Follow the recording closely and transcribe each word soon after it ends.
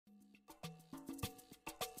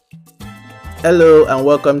Hello and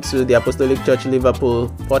welcome to the Apostolic Church Liverpool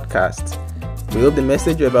podcast. We hope the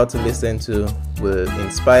message you're about to listen to will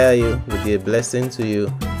inspire you, will be a blessing to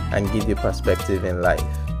you, and give you perspective in life.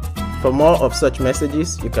 For more of such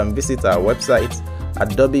messages, you can visit our website at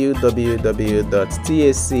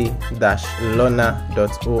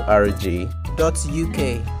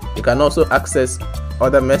www.tac-lona.org.uk. You can also access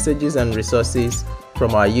other messages and resources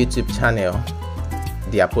from our YouTube channel,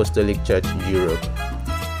 The Apostolic Church Europe.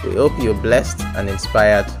 We hope you're blessed and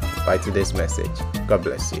inspired by today's message. God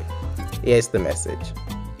bless you. Here's the message.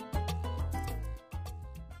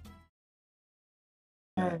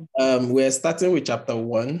 We're starting with chapter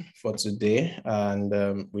 1 for today,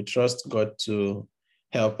 and we trust God to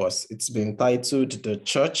help us. It's been titled The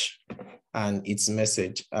Church and Its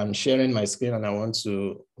Message. I'm sharing my screen and I want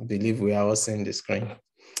to believe we are all seeing the screen.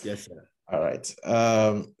 Yes, sir. All right.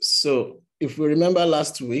 So if we remember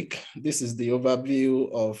last week, this is the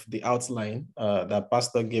overview of the outline that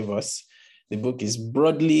Pastor gave us. The book is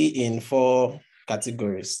broadly in 4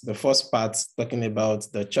 categories. The first part talking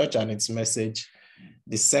about the church and its message.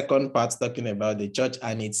 The second part talking about the church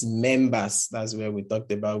and its members. That's where we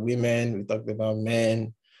talked about women, we talked about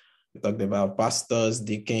men, we talked about pastors,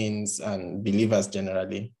 deacons, and believers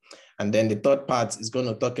generally. And then the third part is going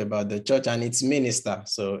to talk about the church and its minister.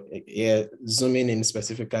 So here, zooming in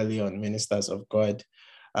specifically on ministers of God.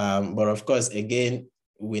 But of course, again,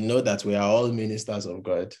 we know that we are all ministers of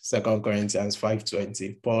God. 2 Corinthians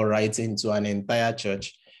 5:20, Paul writing to an entire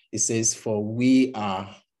church, he says, "For we are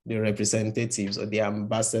the representatives or the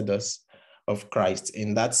ambassadors of Christ."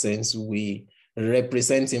 In that sense, we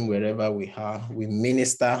represent him wherever we are. We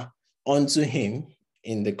minister unto him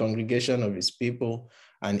in the congregation of his people,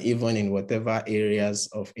 and even in whatever areas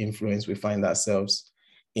of influence we find ourselves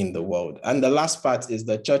in the world. And the last part is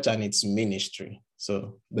the church and its ministry.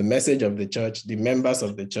 So the message of the church, the members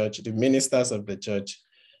of the church, the ministers of the church,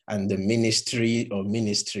 and the ministry or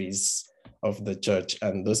ministries of the church.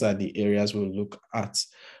 And those are the areas we'll look at.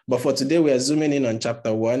 But for today, we are zooming in on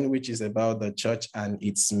chapter 1, which is about the church and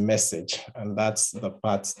its message. And that's the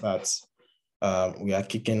part that we are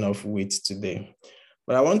kicking off with today.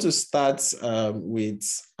 But I want to start with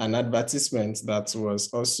an advertisement that was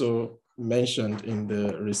also mentioned in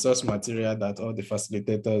the resource material that all the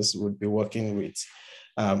facilitators would be working with.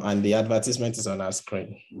 And the advertisement is on our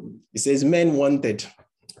screen. It says, "Men wanted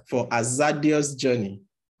for hazardous journey,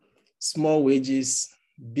 small wages,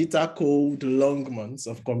 bitter cold, long months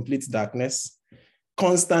of complete darkness,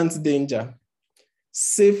 constant danger,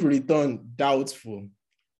 safe return doubtful,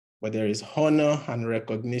 but there is honor and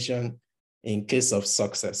recognition in case of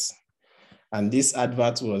success." And this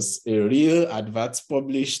advert was a real advert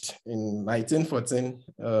published in 1914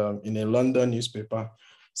 in a London newspaper.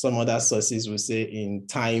 Some other sources will say in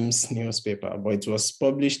Times newspaper, but it was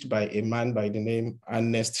published by a man by the name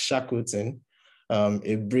Ernest Shackleton,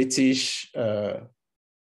 a British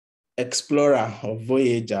explorer or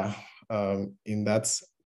voyager in that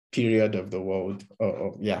period of the world,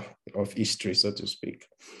 of history, so to speak.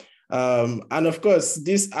 And of course,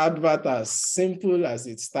 this advert, as simple as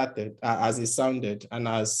it started, as it sounded, and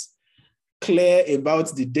as clear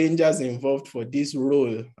about the dangers involved for this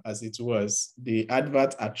role as it was, the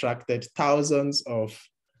advert attracted thousands of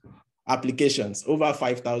applications. Over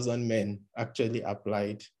 5,000 men actually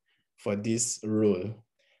applied for this role,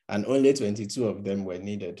 and only 22 of them were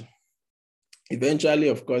needed. Eventually,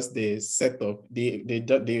 of course, they set up, the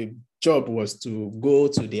job was to go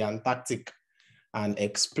to the Antarctic and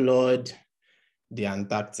explored the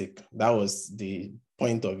Antarctic. That was the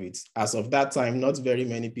point of it. As of that time, not very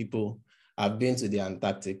many people have been to the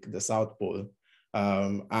Antarctic, the South Pole.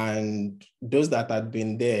 And those that had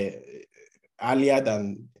been there earlier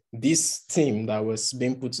than this team that was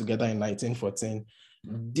being put together in 1914,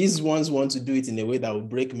 these ones want to do it in a way that will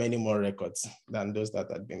break many more records than those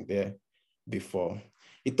that had been there before.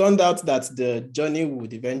 It turned out that the journey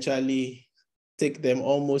would eventually take them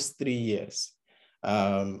almost 3 years.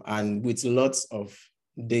 And with lots of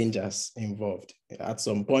dangers involved. At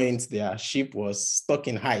some point, their ship was stuck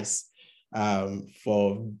in ice.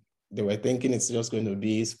 They were thinking it's just going to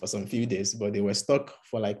be for some few days, but they were stuck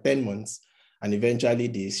for like 10 months. And eventually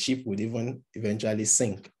the ship would eventually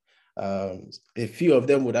sink. A few of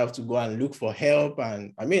them would have to go and look for help.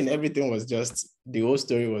 And I mean, everything was the whole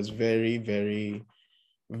story was very, very,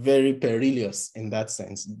 very perilous in that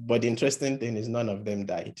sense. But the interesting thing is none of them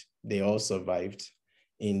died. They all survived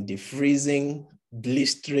in the freezing,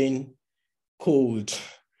 blistering cold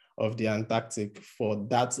of the Antarctic for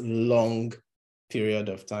that long period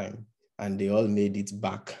of time. And they all made it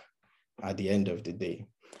back at the end of the day.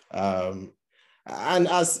 And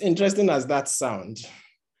as interesting as that sounds,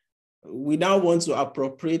 we now want to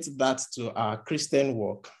appropriate that to our Christian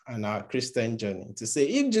walk and our Christian journey to say,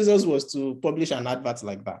 if Jesus was to publish an advert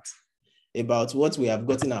like that about what we have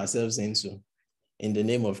gotten ourselves into in the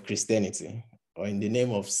name of Christianity or in the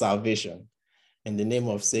name of salvation, in the name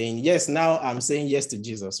of saying, yes, now I'm saying yes to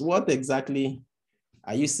Jesus, what exactly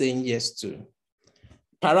are you saying yes to?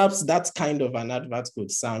 Perhaps that kind of an advert could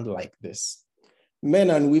sound like this. Men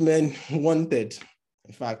and women wanted,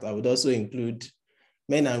 in fact, I would also include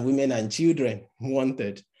men and women and children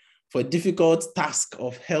wanted for difficult task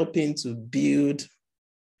of helping to build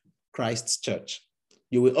Christ's church.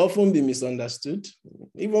 You will often be misunderstood,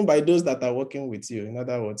 even by those that are working with you. In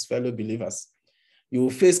other words, fellow believers. You will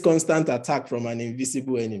face constant attack from an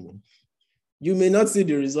invisible enemy. You may not see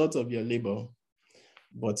the result of your labor,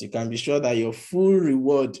 but you can be sure that your full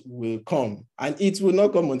reward will come. And it will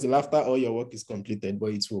not come until after all your work is completed, but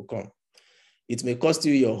it will come. It may cost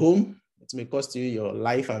you your home, it may cost you your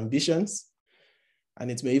life ambitions,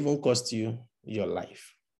 and it may even cost you your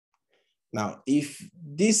life. Now, if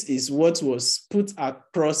this is what was put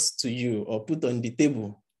across to you or put on the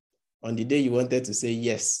table on the day you wanted to say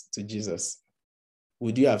yes to Jesus,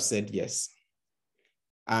 would you have said yes?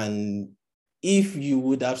 And if you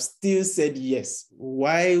would have still said yes,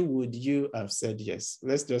 why would you have said yes?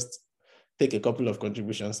 Let's just take a couple of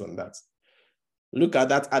contributions on that. Look at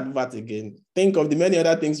that advert again. Think of the many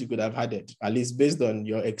other things you could have added, at least based on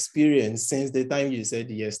your experience since the time you said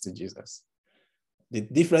yes to Jesus. The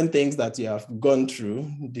different things that you have gone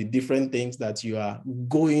through, the different things that you are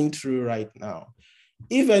going through right now.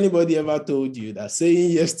 If anybody ever told you that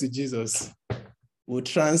saying yes to Jesus would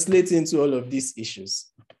translate into all of these issues,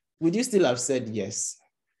 would you still have said yes?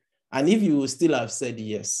 And if you would still have said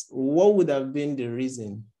yes, what would have been the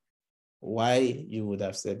reason why you would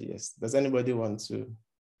have said yes? Does anybody want to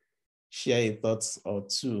share a thought or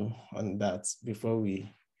two on that before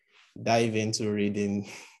we dive into reading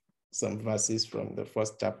some verses from the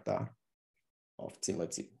first chapter of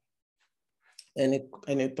Timothy?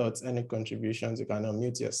 Any thoughts, any contributions? You can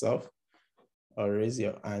unmute yourself or raise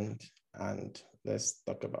your hand and let's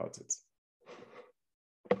talk about it.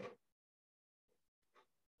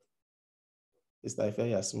 Sister Ife,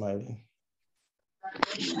 you're smiling.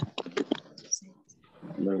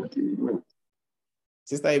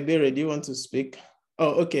 Sister Ibere, do you want to speak?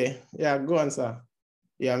 Oh, okay. Yeah, go on, sir.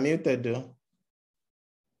 You are muted, though.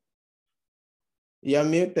 You are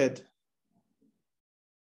muted.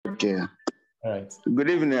 Okay. All right. Good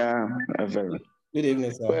evening, Good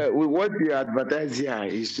evening, sir. Well, what you advertise here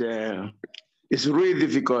is it's really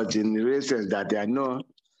difficult in the real sense that I know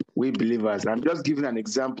we believers. I'm just giving an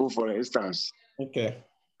example, for instance. Okay.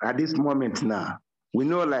 At this moment now, we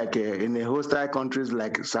know like in the hostile countries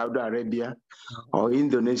like Saudi Arabia or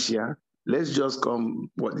Indonesia, let's just come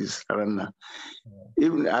what is around now.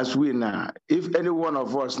 Even as we now, if any one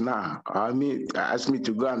of us now, ask me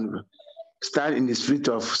to go and stand in the street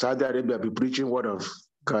of Saudi Arabia, be preaching word of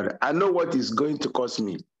God, I know what is going to cost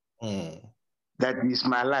me. That is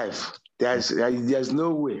my life. There's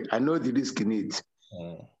no way. I know the risk in it.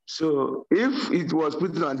 So if it was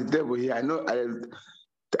put on the table here, I know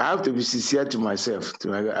I have to be sincere to myself.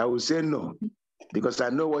 I will say no, because I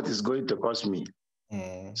know what is going to cost me.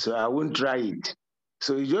 So I won't try it.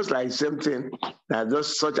 So it's just like something that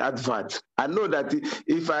just such advert. I know that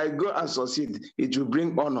if I go and succeed, it will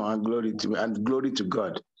bring honor and glory to me and glory to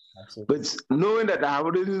God. Absolutely. But knowing that I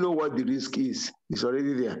already know what the risk is, it's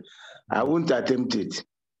already there. I won't attempt it.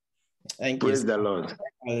 Thank Praise you. the Lord.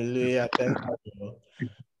 Hallelujah. Thank you for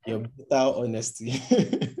your brutal honesty.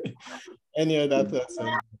 Any other thoughts on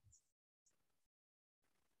that?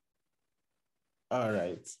 All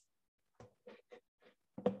right.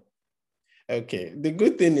 Okay. The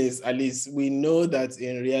good thing is, at least we know that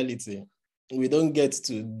in reality, we don't get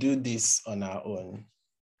to do this on our own.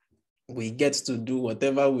 We get to do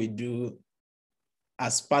whatever we do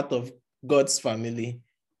as part of God's family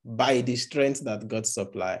by the strength that God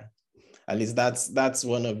supplies. At least that's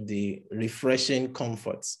one of the refreshing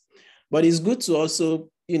comforts. But it's good to also,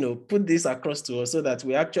 put this across to us so that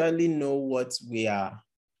we actually know what we are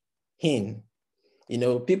in.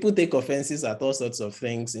 People take offenses at all sorts of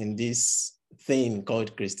things in this thing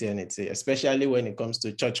called Christianity, especially when it comes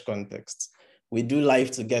to church context. We do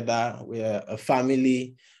life together. We're a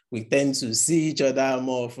family. We tend to see each other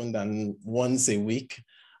more often than once a week.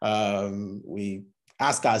 We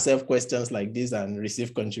ask ourselves questions like this and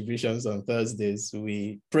receive contributions on Thursdays.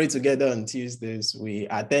 We pray together on Tuesdays. We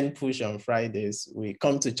attend push on Fridays. We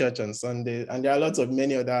come to church on Sundays. And there are lots of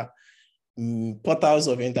many other portals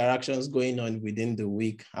of interactions going on within the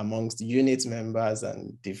week amongst unit members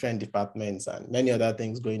and different departments and many other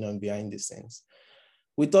things going on behind the scenes.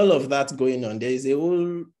 with all of that going on, there is a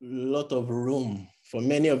whole lot of room for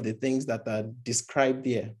many of the things that are described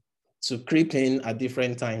here to creep in at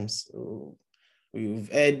different times. So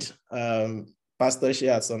we've heard Pastor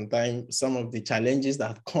share at some time some of the challenges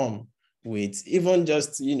that come with even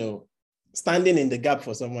just, standing in the gap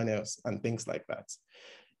for someone else and things like that.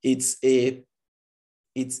 It's a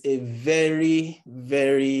very,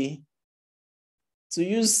 very, to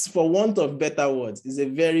use for want of better words, is a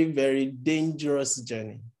very, very dangerous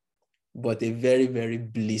journey, but a very, very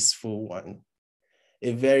blissful one.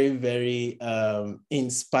 A very, very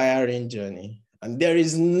inspiring journey. And there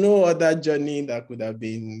is no other journey that could have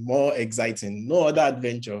been more exciting. No other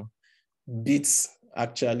adventure beats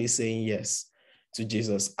actually saying yes to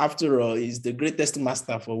Jesus. After all, he's the greatest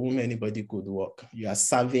master for whom anybody could walk. You are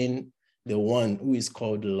serving the one who is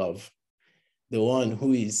called love, the one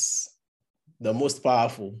who is the most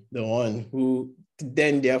powerful, the one who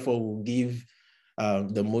then therefore will give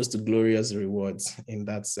the most glorious rewards in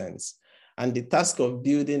that sense. And the task of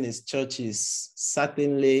building his church is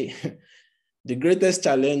certainly the greatest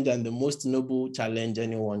challenge and the most noble challenge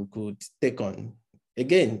anyone could take on.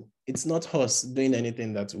 Again, it's not us doing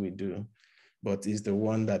anything that we do, but it's the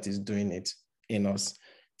one that is doing it in us.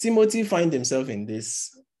 Timothy finds himself in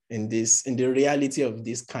the reality of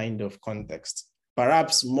this kind of context,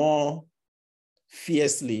 perhaps more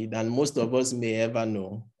fiercely than most of us may ever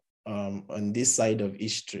know on this side of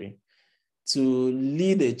history. To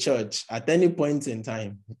lead a church at any point in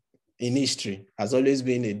time in history has always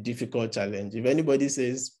been a difficult challenge. If anybody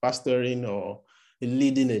says pastoring or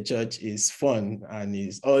leading a church is fun and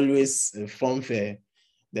is always a fun fair,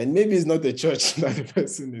 then maybe it's not a church that the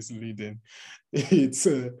person is leading. It's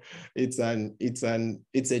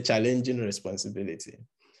a challenging responsibility.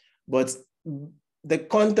 But the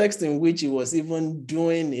context in which he was even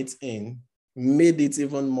doing it in made it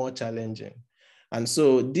even more challenging. And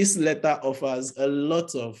so this letter offers a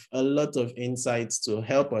lot of insights to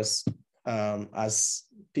help us as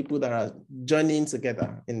people that are journeying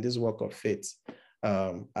together in this work of faith,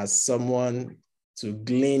 as someone to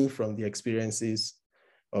glean from the experiences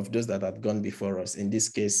of those that had gone before us, in this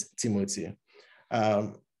case, Timothy.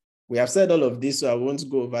 We have said all of this, so I won't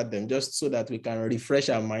go over them, just so that we can refresh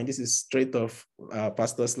our mind. This is straight off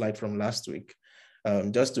Pastor's slide from last week.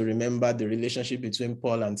 Just to remember the relationship between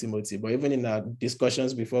Paul and Timothy. But even in our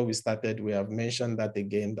discussions before we started, we have mentioned that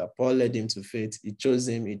again, that Paul led him to faith. He chose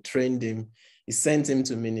him, he trained him, he sent him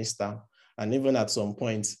to minister. And even at some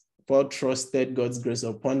point, Paul trusted God's grace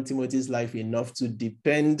upon Timothy's life enough to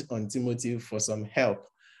depend on Timothy for some help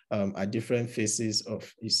at different phases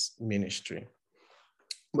of his ministry.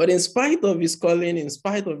 But in spite of his calling, in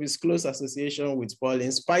spite of his close association with Paul,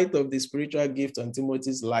 in spite of the spiritual gift on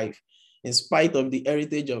Timothy's life, in spite of the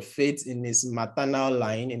heritage of faith in his maternal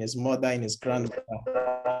line, in his mother, in his grandmother,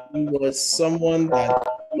 he was someone that,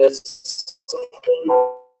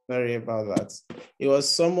 sorry about that. He was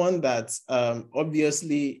someone that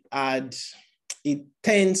obviously it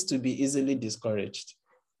tends to be easily discouraged.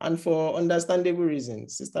 And for understandable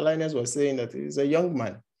reasons. Sister Linus was saying that he's a young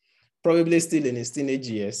man, probably still in his teenage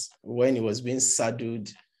years, when he was being saddled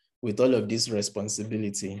with all of this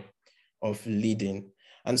responsibility of leading.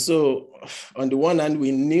 And so on the one hand,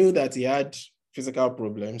 we knew that he had physical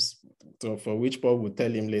problems, for which Paul would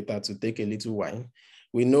tell him later to take a little wine.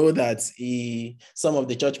 We know that some of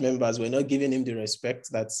the church members were not giving him the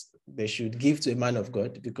respect that they should give to a man of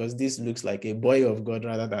God, because this looks like a boy of God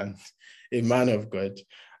rather than a man of God.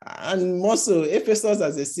 And more so, Ephesus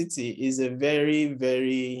as a city is a very,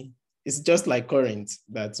 very, it's just like Corinth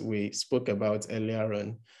that we spoke about earlier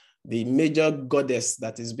on. The major goddess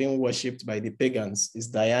that is being worshipped by the pagans is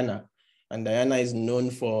Diana. And Diana is known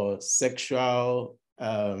for sexual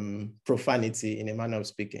profanity, in a manner of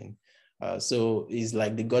speaking. So he's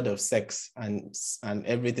like the god of sex and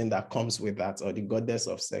everything that comes with that, or the goddess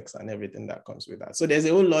of sex and everything that comes with that. So there's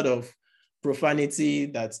a whole lot of profanity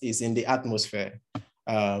that is in the atmosphere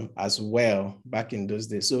as well back in those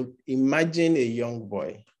days. So imagine a young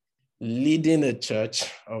boy leading a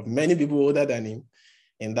church of many people older than him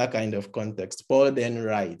in that kind of context. Paul then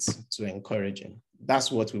writes to encourage him.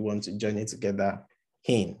 That's what we want to journey together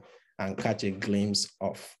in and catch a glimpse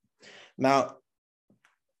of. Now,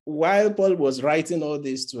 while Paul was writing all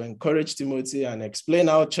this to encourage Timothy and explain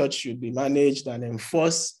how church should be managed and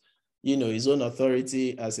enforce, his own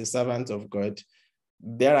authority as a servant of God,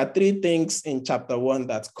 there are three things in chapter 1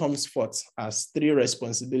 that comes forth as three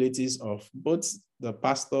responsibilities of both the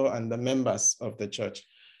pastor and the members of the church.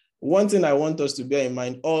 One thing I want us to bear in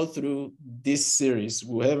mind all through this series,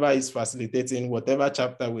 whoever is facilitating whatever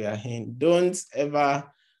chapter we are in, don't ever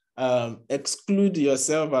exclude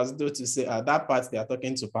yourself as though to say, that part they are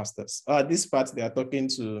talking to pastors, this part they are talking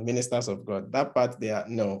to ministers of God, that part they are,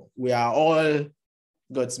 no, we are all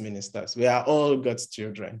God's ministers. We are all God's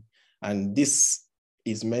children. And this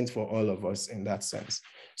is meant for all of us in that sense.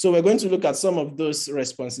 So we're going to look at some of those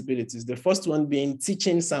responsibilities. The first one being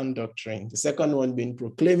teaching sound doctrine. The second one being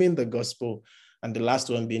proclaiming the gospel. And the last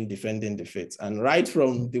one being defending the faith. And right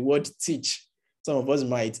from the word teach, some of us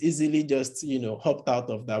might easily just, hopped out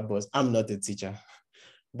of that bus. I'm not a teacher.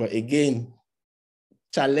 But again,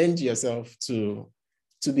 challenge yourself to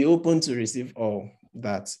be open to receive all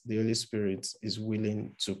that the Holy Spirit is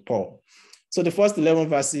willing to pour. So the first 11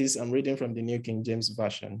 verses, I'm reading from the New King James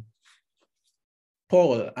Version.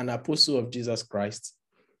 Paul, an apostle of Jesus Christ,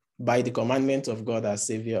 by the commandment of God our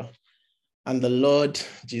Savior, and the Lord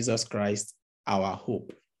Jesus Christ, our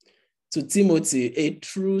hope. To Timothy, a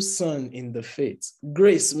true son in the faith,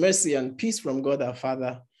 grace, mercy, and peace from God our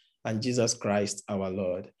Father and Jesus Christ our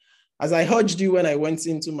Lord. As I urged you when I went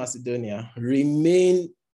into Macedonia,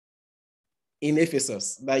 remain in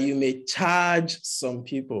Ephesus, that you may charge some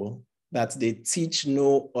people that they teach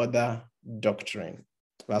no other doctrine.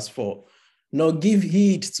 Verse 4, nor give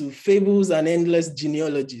heed to fables and endless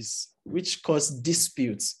genealogies, which cause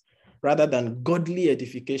disputes, rather than godly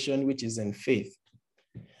edification, which is in faith.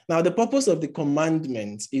 Now, the purpose of the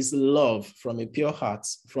commandment is love from a pure heart,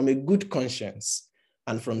 from a good conscience,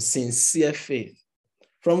 and from sincere faith,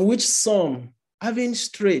 from which some, having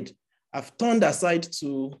strayed, have turned aside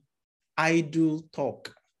to idle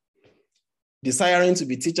talk, desiring to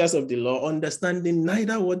be teachers of the law, understanding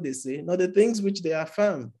neither what they say nor the things which they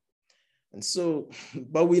affirm. And so,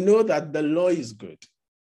 but we know that the law is good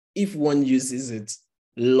if one uses it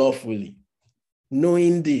lawfully,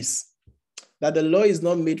 knowing this, that the law is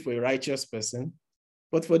not made for a righteous person,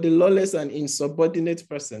 but for the lawless and insubordinate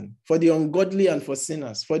person, for the ungodly and for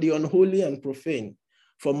sinners, for the unholy and profane,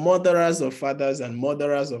 for murderers of fathers and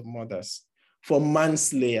murderers of mothers, for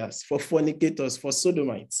manslayers, for fornicators, for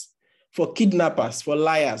sodomites, for kidnappers, for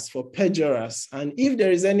liars, for perjurers, and if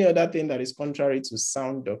there is any other thing that is contrary to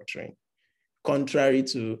sound doctrine,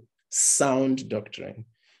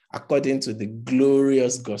 according to the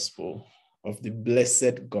glorious gospel of the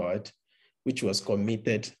blessed God, which was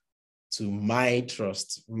committed to my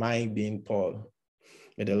trust, my being Paul.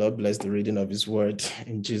 May the Lord bless the reading of his word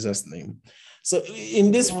in Jesus' name. So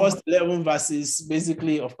in these first 11 verses,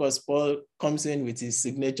 basically, of course, Paul comes in with his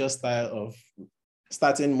signature style of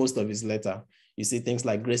starting most of his letter. You see things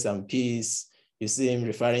like grace and peace. You see him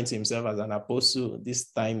referring to himself as an apostle.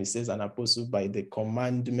 This time he says an apostle by the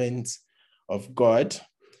commandment of God.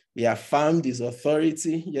 He affirmed his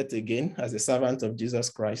authority yet again as a servant of Jesus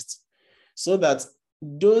Christ, so that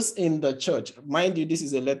those in the church, mind you, this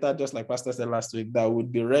is a letter, just like Pastor said last week, that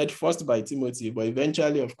would be read first by Timothy, but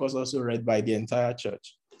eventually, of course, also read by the entire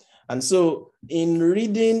church. And so in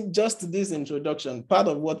reading just this introduction, part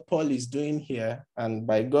of what Paul is doing here, and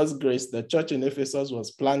by God's grace, the church in Ephesus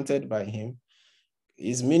was planted by him.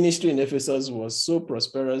 His ministry in Ephesus was so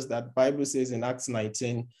prosperous that the Bible says in Acts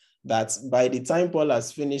 19, that by the time Paul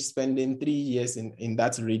has finished spending 3 years in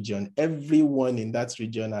that region, everyone in that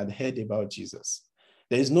region had heard about Jesus.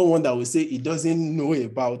 There is no one that will say he doesn't know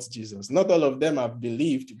about Jesus. Not all of them have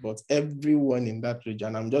believed, but everyone in that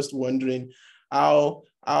region. I'm just wondering how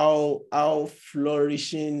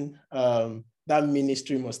flourishing that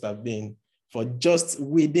ministry must have been for just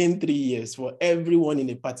within 3 years, for everyone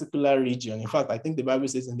in a particular region. In fact, I think the Bible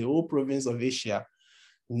says in the whole province of Asia,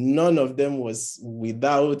 none of them was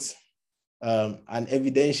without an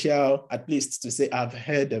evidential, at least to say, I've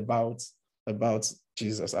heard about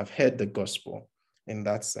Jesus. I've heard the gospel in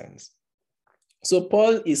that sense. So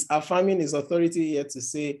Paul is affirming his authority here to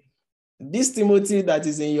say, this Timothy that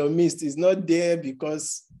is in your midst is not there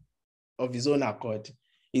because of his own accord.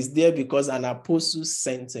 He's there because an apostle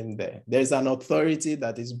sent him there. There's an authority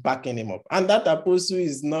that is backing him up. And that apostle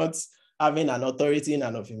is not having an authority in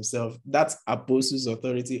and of himself. That apostle's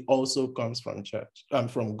authority also comes from church,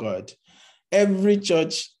 from God. Every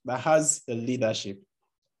church that has a leadership,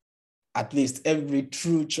 at least every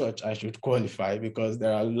true church, I should qualify, because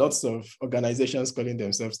there are lots of organizations calling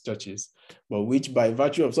themselves churches, but which by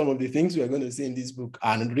virtue of some of the things we are going to see in this book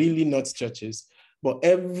are really not churches. But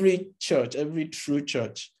every church, every true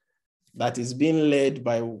church that is being led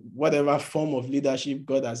by whatever form of leadership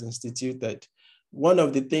God has instituted, one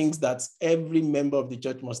of the things that every member of the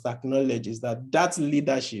church must acknowledge is that that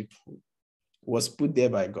leadership was put there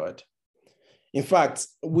by God. In fact,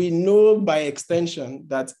 we know by extension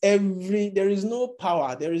that there is no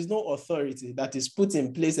power, there is no authority that is put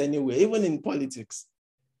in place anywhere, even in politics,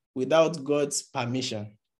 without God's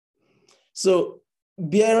permission. So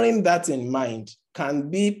bearing that in mind can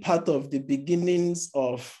be part of the beginnings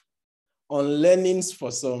of unlearnings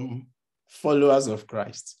for some followers of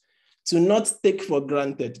Christ. To not take for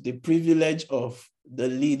granted the privilege of the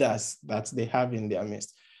leaders that they have in their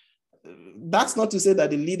midst. That's not to say that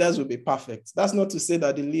the leaders will be perfect. That's not to say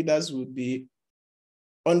that the leaders will be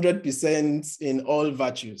 100% in all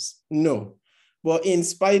virtues. No. But in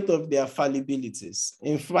spite of their fallibilities,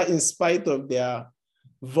 in spite of their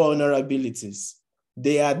vulnerabilities,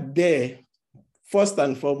 they are there first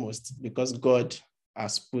and foremost because God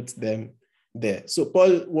has put them there. So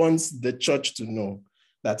Paul wants the church to know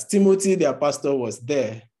that Timothy, their pastor, was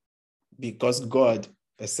there because God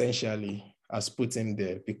essentially has put him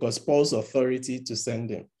there, because Paul's authority to send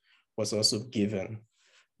him was also given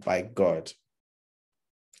by God.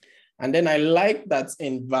 And then I like that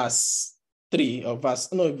in verse 3 or I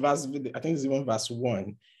think it's even verse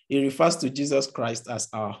 1, it refers to Jesus Christ as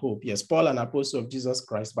our hope. Yes, Paul, an apostle of Jesus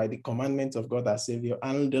Christ by the commandment of God our Savior,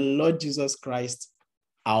 and the Lord Jesus Christ,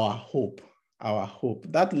 our hope, our hope.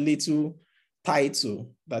 That little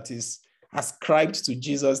title that is ascribed to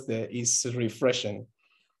Jesus there is refreshing.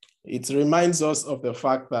 It reminds us of the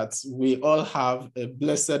fact that we all have a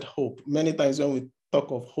blessed hope. Many times when we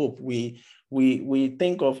talk of hope, we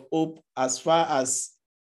think of hope as far as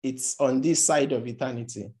it's on this side of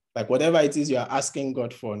eternity. Like whatever it is you are asking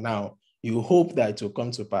God for now, you hope that it will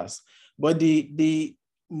come to pass. But the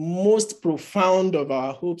most profound of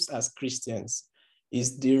our hopes as Christians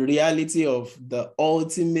is the reality of the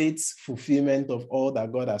ultimate fulfillment of all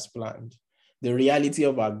that God has planned. The reality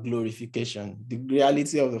of our glorification, the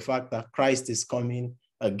reality of the fact that Christ is coming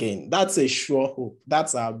again. That's a sure hope.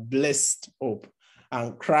 That's our blessed hope.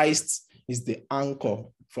 And Christ is the anchor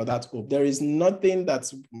for that hope. There is nothing that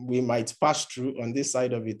we might pass through on this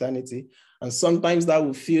side of eternity. And sometimes that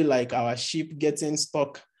will feel like our ship getting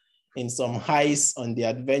stuck in some heights on the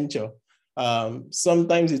adventure.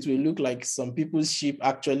 Sometimes it will look like some people's ship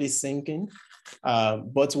actually sinking.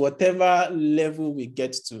 But whatever level we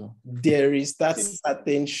get to, there is that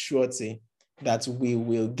certain surety that we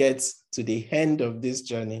will get to the end of this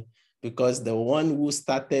journey, because the one who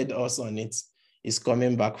started us on it is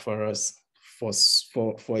coming back for us for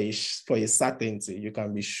a certainty. You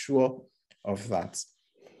can be sure of that.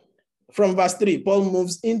 From verse 3, Paul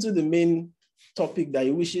moves into the main topic that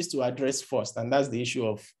he wishes to address first, and that's the issue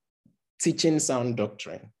of teaching sound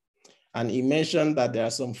doctrine. And he mentioned that there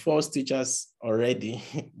are some false teachers already,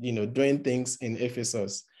 doing things in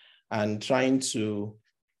Ephesus and trying to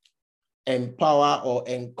empower or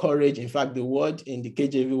encourage. In fact, the word in the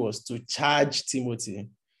KJV was to charge Timothy,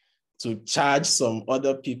 to charge some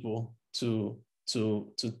other people to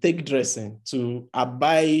take dressing, to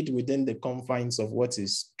abide within the confines of what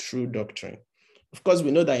is true doctrine. Of course,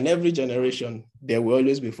 we know that in every generation, there will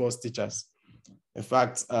always be false teachers. In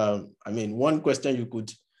fact, one question you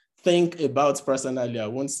could think about personally, I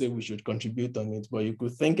won't say we should contribute on it, but you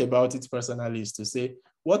could think about it personally, is to say,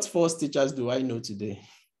 what false teachers do I know today?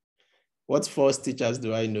 What false teachers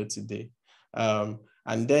do I know today? And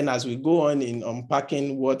then as we go on in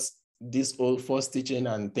unpacking what this old false teaching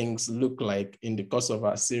and things look like in the course of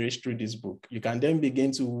our series through this book, you can then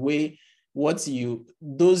begin to weigh those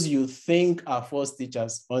you think are false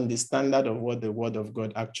teachers on the standard of what the Word of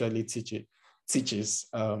God actually teaches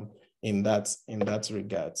in that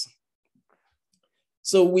regard.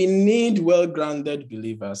 So we need well-grounded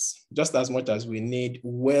believers just as much as we need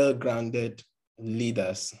well-grounded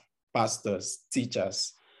leaders, pastors,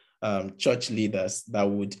 teachers, church leaders that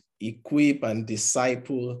would equip and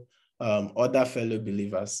disciple other fellow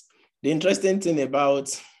believers. The interesting thing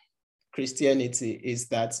about Christianity is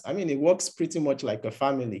that, it works pretty much like a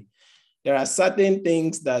family. There are certain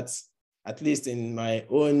things that, at least in my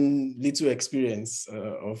own little experience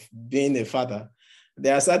of being a father,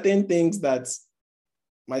 there are certain things that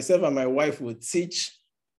myself and my wife would teach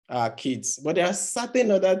our kids, but there are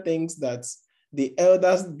certain other things that the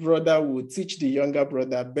eldest brother would teach the younger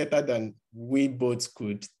brother better than we both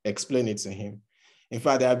could explain it to him. In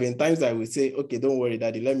fact, there have been times that I would say, okay, don't worry,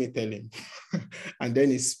 Daddy, let me tell him. And then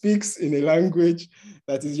he speaks in a language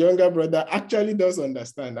that his younger brother actually does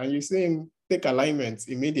understand. And you see him take alignment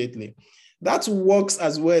immediately. That works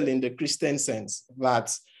as well in the Christian sense,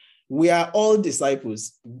 that we are all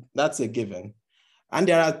disciples. That's a given. And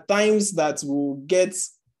there are times that we'll get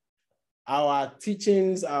our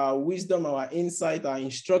teachings, our wisdom, our insight, our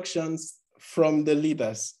instructions from the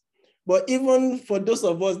leaders. But even for those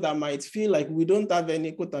of us that might feel like we don't have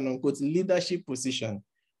any quote unquote leadership position,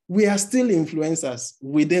 we are still influencers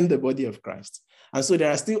within the body of Christ. And so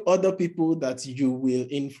there are still other people that you will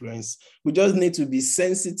influence. We just need to be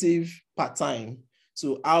sensitive part time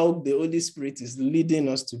to how the Holy Spirit is leading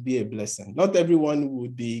us to be a blessing. Not everyone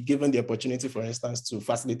would be given the opportunity, for instance, to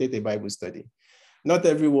facilitate a Bible study. Not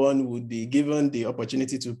everyone would be given the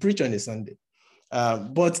opportunity to preach on a Sunday.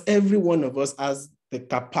 But every one of us has the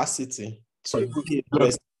capacity to be a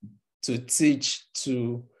blessing, to teach,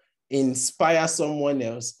 to inspire someone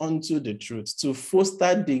else onto the truth, to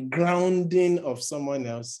foster the grounding of someone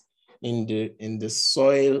else in the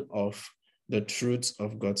soil of the truth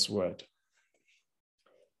of God's word.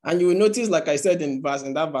 And you will notice, like I said in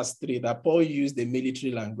that verse 3, that Paul used the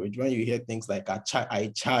military language when you hear things like,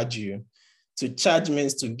 I charge you. To charge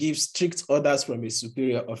means to give strict orders from a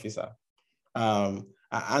superior officer.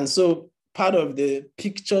 And so part of the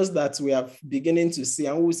pictures that we are beginning to see,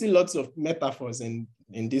 and we'll see lots of metaphors in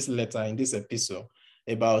this letter, in this epistle,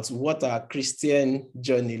 about what our Christian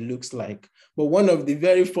journey looks like. But one of the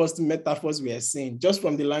very first metaphors we are seeing, just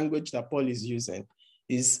from the language that Paul is using,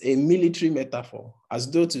 is a military metaphor,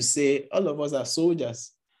 as though to say, all of us are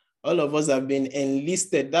soldiers. All of us have been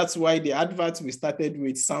enlisted. That's why the advert we started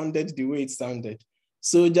with sounded the way it sounded.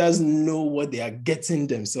 Soldiers know what they are getting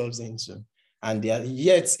themselves into. And they are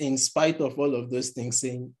yet, in spite of all of those things,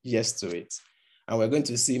 saying yes to it. And we're going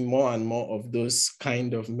to see more and more of those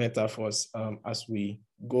kind of metaphors as we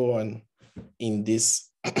go on in this,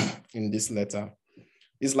 in this letter.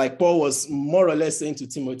 It's like Paul was more or less saying to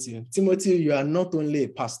Timothy, Timothy, you are not only a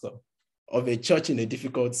pastor of a church in a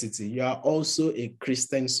difficult city, you are also a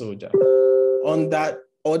Christian soldier under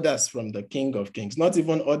orders from the King of Kings, not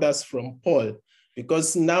even orders from Paul,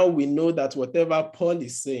 because now we know that whatever Paul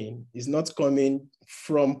is saying is not coming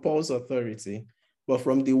from Paul's authority, but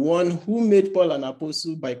from the one who made Paul an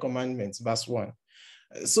apostle by commandment, verse 1.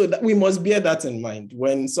 So that we must bear that in mind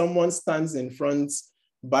when someone stands in front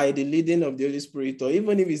by the leading of the Holy Spirit, or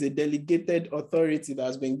even if it's a delegated authority that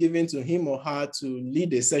has been given to him or her to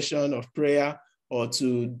lead a session of prayer or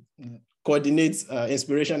to coordinate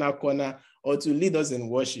inspirational corner or to lead us in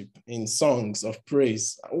worship, in songs of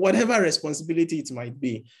praise, whatever responsibility it might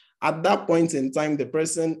be. At that point in time, the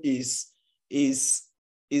person is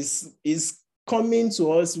coming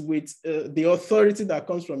to us with the authority that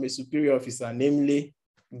comes from a superior officer, namely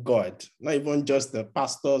God, not even just the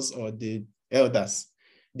pastors or the elders.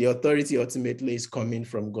 The authority ultimately is coming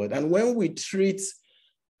from God. And when we treat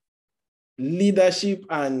leadership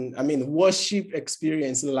and worship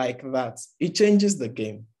experience like that, it changes the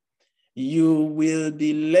game. You will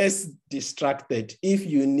be less distracted if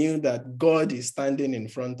you knew that God is standing in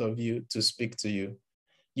front of you to speak to you.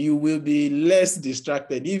 You will be less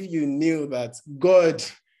distracted if you knew that God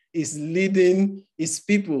is leading his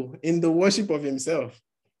people in the worship of himself.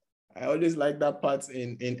 I always like that part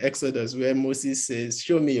in Exodus where Moses says,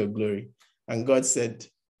 show me your glory. And God said,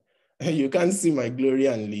 you can't see my glory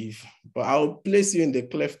and live, but I'll place you in the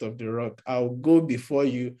cleft of the rock. I'll go before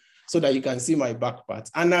you so that you can see my back part.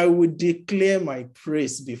 And I will declare my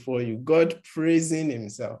praise before you, God praising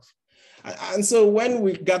himself. And so when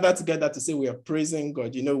we gather together to say we are praising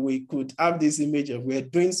God, we could have this image of we're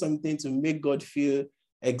doing something to make God feel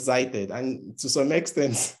excited. And to some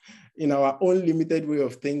extent, in our own limited way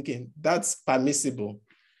of thinking, that's permissible.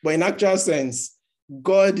 But in actual sense,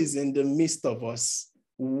 God is in the midst of us,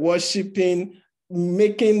 worshiping,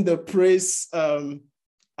 making the praise,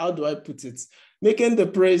 how do I put it? Making the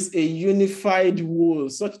praise a unified whole,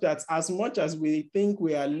 such that as much as we think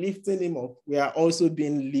we are lifting him up, we are also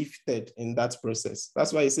being lifted in that process.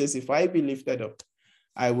 That's why he says, if I be lifted up,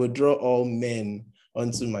 I will draw all men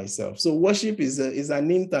unto myself. So worship is an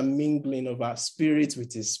intermingling of our spirit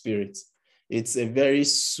with his spirit. It's a very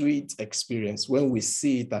sweet experience when we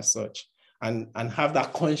see it as such and have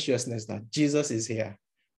that consciousness that Jesus is here,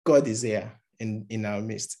 God is here in our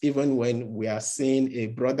midst, even when we are seeing a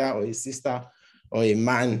brother or a sister or a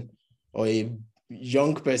man or a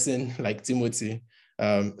young person like Timothy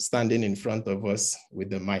standing in front of us with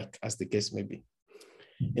the mic, as the case may be.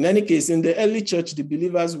 In any case, in the early church, the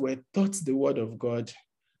believers were taught the word of God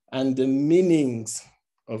and the meanings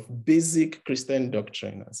of basic Christian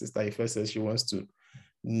doctrine. And Sister Ife says she wants to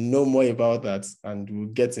know more about that, and we'll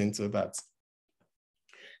get into that.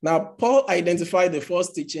 Now, Paul identified the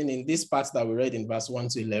first teaching in this part that we read in verse 1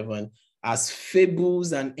 to 11 as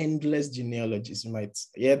fables and endless genealogies. You might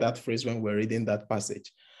hear that phrase when we're reading that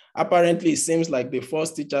passage. Apparently, it seems like the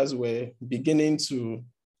first teachers were beginning to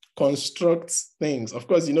construct things. Of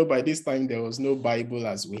course, by this time, there was no Bible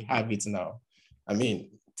as we have it now.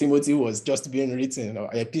 Timothy was just being written, or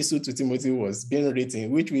epistle to Timothy was being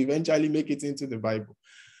written, which will eventually make it into the Bible.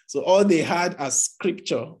 So all they had as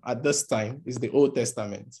scripture at this time is the Old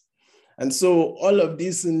Testament. And so all of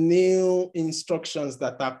these new instructions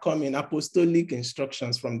that are coming, apostolic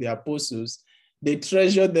instructions from the apostles, They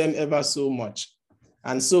treasured them ever so much.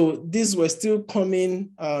 And so these were still coming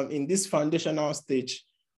in this foundational stage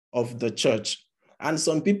of the church. And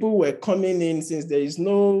some people were coming in, since there is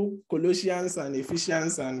no Colossians and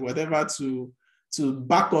Ephesians and whatever to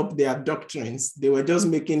back up their doctrines. They were just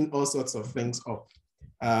making all sorts of things up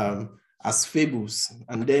as fables,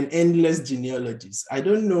 and then endless genealogies. I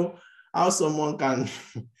don't know how someone can...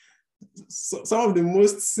 Some of the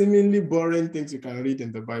most seemingly boring things you can read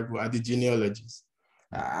in the Bible are the genealogies.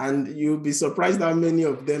 And you'll be surprised how many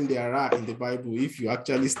of them there are in the Bible. If you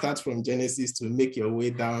actually start from Genesis to make your way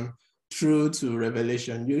down through to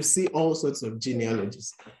Revelation, you see all sorts of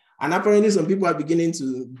genealogies. And apparently some people are beginning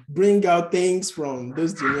to bring out things from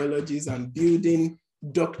those genealogies and building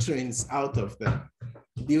doctrines out of them,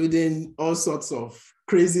 building all sorts of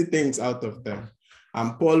crazy things out of them.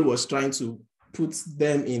 And Paul was trying to put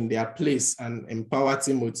them in their place and empower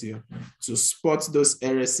Timothy to spot those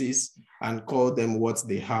heresies and call them what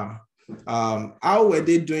they are. How were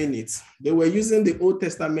they doing it? They were using the Old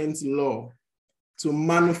Testament law to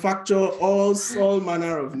manufacture all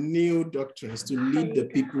manner of new doctrines to lead the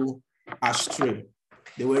people astray.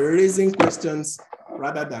 They were raising questions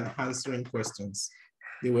rather than answering questions.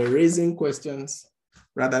 They were raising questions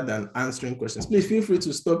rather than answering questions. Please feel free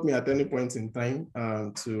to stop me at any point in time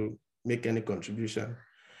to make any contribution.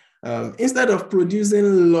 Instead of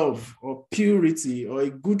producing love or purity or a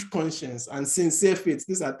good conscience and sincere faith,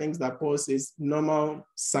 these are things that Paul says normal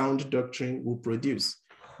sound doctrine will produce.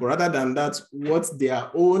 But rather than that, what their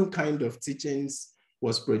own kind of teachings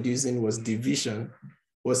was producing was division,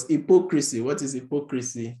 was hypocrisy. What is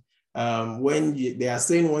hypocrisy? When they are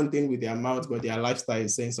saying one thing with their mouth, but their lifestyle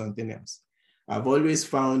is saying something else. I've always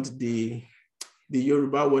found the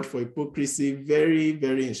Yoruba word for hypocrisy very,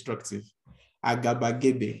 very instructive.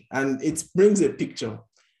 Agabagebe. And it brings a picture.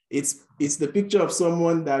 It's the picture of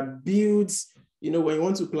someone that builds, when you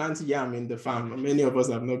want to plant yam in the farm, many of us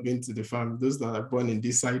have not been to the farm, those that are born in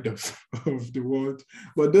this side of the world,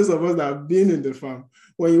 but those of us that have been in the farm,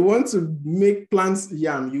 when you want to plant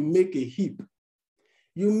yam, you make a heap.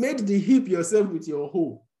 You made the heap yourself with your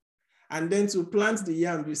hoe. And then to plant the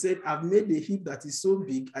yam, you said, I've made a heap that is so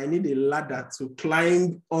big, I need a ladder to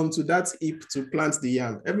climb onto that heap to plant the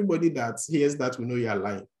yam. Everybody that hears that will know you are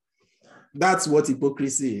lying. That's what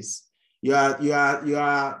hypocrisy is. You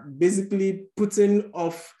are basically putting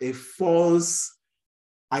off a false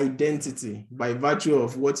identity by virtue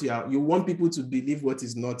of what you are. You want people to believe what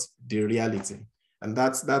is not the reality. And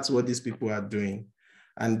that's what these people are doing.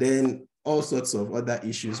 And then all sorts of other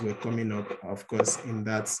issues were coming up, of course, in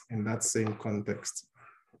that same context.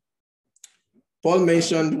 Paul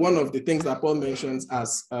mentioned, one of the things that Paul mentions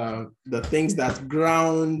as the things that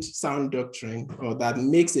ground sound doctrine, or that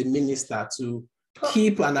makes a minister to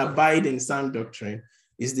keep and abide in sound doctrine,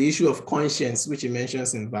 is the issue of conscience, which he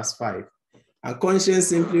mentions in verse 5. And conscience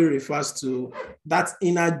simply refers to that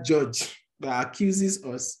inner judge that accuses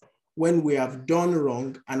us when we have done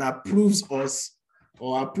wrong and approves us,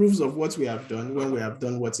 or approves of what we have done when we have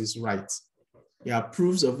done what is right. He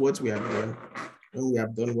approves of what we have done when we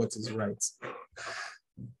have done what is right.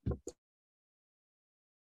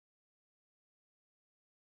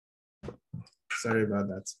 Sorry about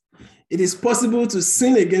that. It is possible to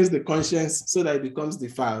sin against the conscience so that it becomes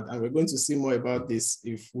defiled. And we're going to see more about this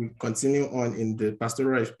if we continue on in the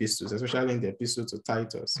pastoral epistles, especially in the epistle to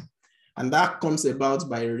Titus. And that comes about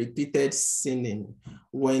by repeated sinning.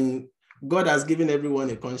 When God has given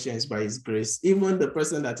everyone a conscience by his grace, even the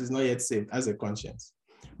person that is not yet saved has a conscience.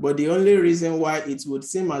 But the only reason why it would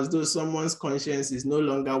seem as though someone's conscience is no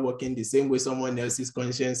longer working the same way someone else's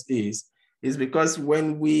conscience is because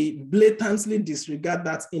when we blatantly disregard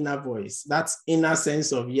that inner voice, that inner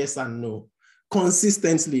sense of yes and no,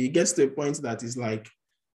 consistently, it gets to a point that is like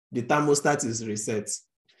the thermostat is reset.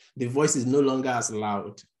 The voice is no longer as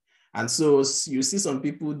loud. And so you see some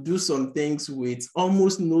people do some things with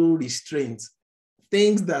almost no restraint,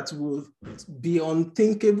 things that will be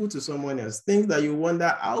unthinkable to someone else, things that you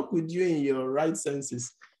wonder, how could you in your right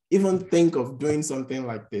senses even think of doing something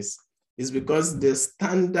like this? It's because the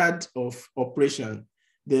standard of operation,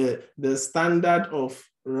 the standard of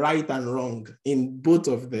right and wrong in both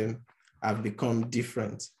of them have become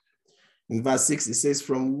different. In verse 6, it says,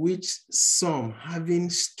 from which some, having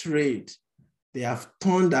strayed, they have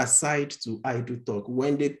turned aside to idle talk.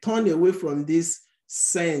 When they turn away from this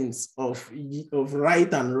sense of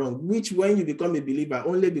right and wrong, which when you become a believer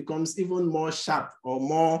only becomes even more sharp or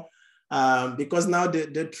more, because now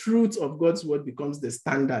the truth of God's word becomes the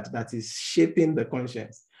standard that is shaping the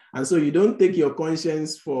conscience. And so you don't take your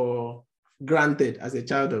conscience for granted as a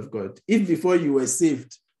child of God. If before you were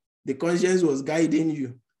saved, the conscience was guiding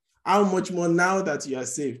you, How much more now that you are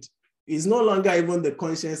saved? It's no longer even the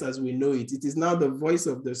conscience as we know it. It is now the voice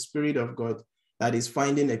of the Spirit of God that is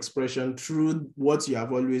finding expression through what you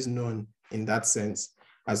have always known in that sense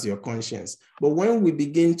as your conscience. But when we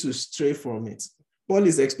begin to stray from it, Paul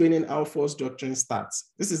is explaining how false doctrine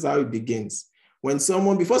starts. This is how it begins. When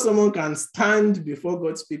before someone can stand before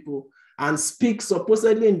God's people and speak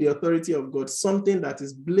supposedly in the authority of God, something that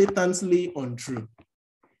is blatantly untrue,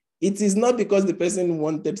 it is not because the person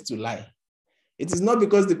wanted to lie. It is not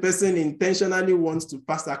because the person intentionally wants to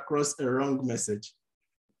pass across a wrong message.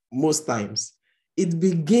 Most times, it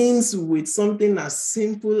begins with something as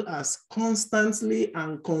simple as constantly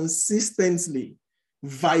and consistently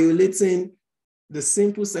violating the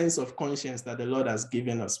simple sense of conscience that the Lord has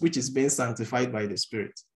given us, which is being sanctified by the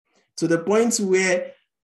Spirit, to the point where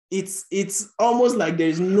it's almost like there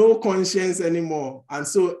is no conscience anymore. And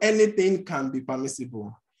so anything can be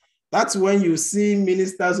permissible. That's when you see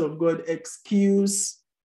ministers of God excuse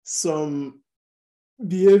some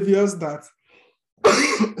behaviors that,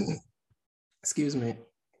 excuse me,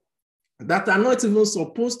 that are not even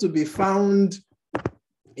supposed to be found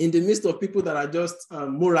in the midst of people that are just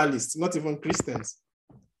moralists, not even Christians.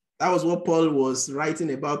 That was what Paul was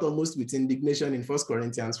writing about almost with indignation in 1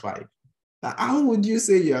 Corinthians 5. That how would you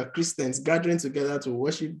say you are Christians gathering together to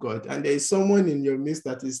worship God, and there is someone in your midst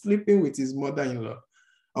that is sleeping with his mother-in-law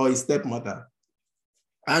or his stepmother,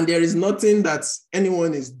 and there is nothing that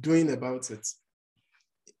anyone is doing about it?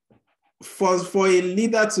 For a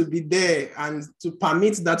leader to be there and to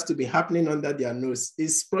permit that to be happening under their nose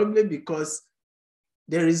is probably because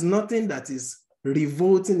there is nothing that is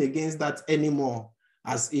revolting against that anymore,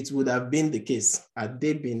 as it would have been the case had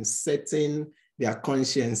they been setting their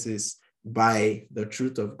consciences by the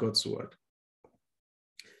truth of God's word.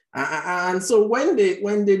 And so when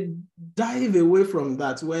they dive away from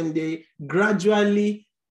that, when they gradually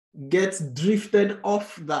get drifted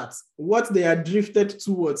off that, what they are drifted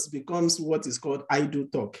towards becomes what is called idle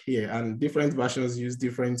talk here, and different versions use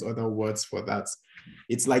different other words for that.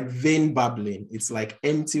 It's like vain babbling. It's like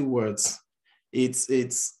empty words.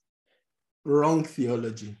 It's wrong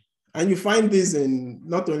theology. And you find this in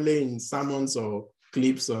not only in sermons or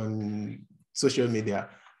clips on social media,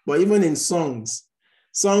 but even in songs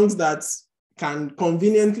that can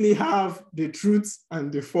conveniently have the truth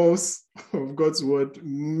and the false of God's word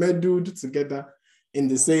meddled together in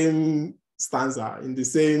the same stanza, in the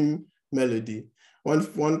same melody.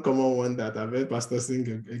 One common one that I've heard pastors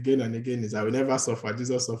sing again and again is, "I will never suffer,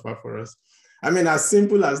 Jesus suffered for us." I mean, as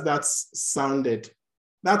simple as that sounded,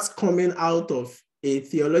 that's coming out of a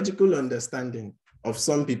theological understanding of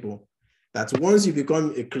some people that once you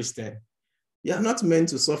become a Christian, you're not meant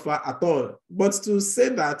to suffer at all. But to say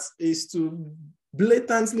that is to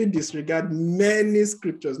blatantly disregard many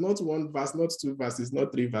scriptures, not one verse, not two verses,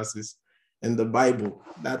 not three verses in the Bible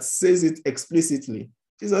that says it explicitly.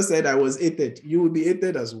 Jesus said, "I was hated. You will be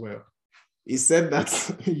hated as well." He said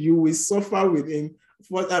that you will suffer with him.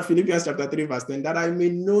 Philippians chapter 3, verse 10, "that I may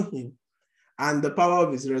know him and the power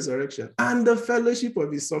of his resurrection and the fellowship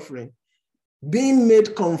of his suffering, being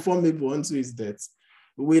made conformable unto his death."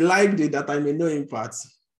 We liked it that I may know him part.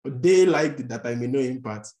 They liked it that I may know him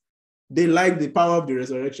part. They like the power of the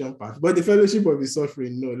resurrection part. But the fellowship of his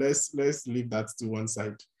suffering, no, let's leave that to one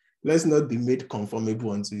side. Let's not be made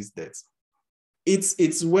conformable unto his death.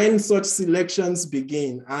 It's when such selections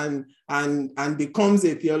begin and becomes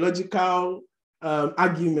a theological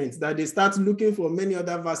argument that they start looking for many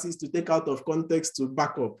other verses to take out of context to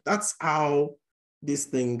back up. That's how these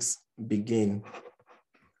things begin.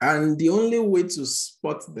 And the only way to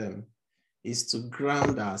spot them is to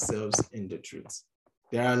ground ourselves in the truth.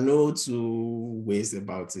 There are no two ways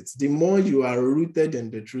about it. The more you are rooted in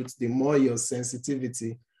the truth, the more your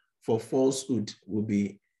sensitivity for falsehood will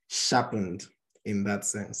be sharpened in that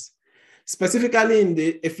sense. Specifically in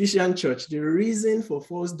the Ephesian church, the reason for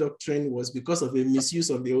false doctrine was because of a misuse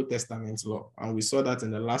of the Old Testament law. And we saw that in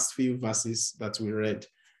the last few verses that we read,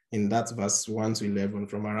 in that verse 1 to 11,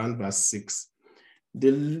 from around verse 6.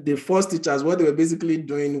 The false teachers, what they were basically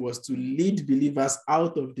doing was to lead believers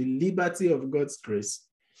out of the liberty of God's grace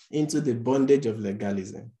into the bondage of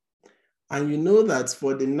legalism. And you know that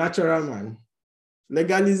for the natural man,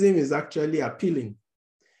 legalism is actually appealing,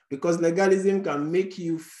 because legalism can make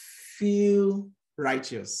you feel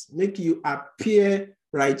righteous, make you appear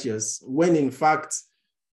righteous, when in fact,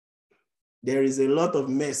 there is a lot of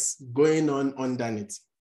mess going on underneath.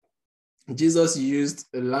 Jesus used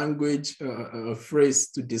a language, a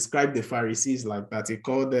phrase to describe the Pharisees like that. He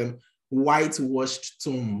called them whitewashed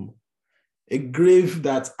tomb, a grave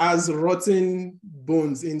that has rotten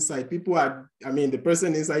bones inside. The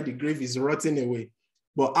person inside the grave is rotting away.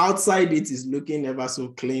 but outside it is looking ever so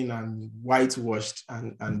clean and whitewashed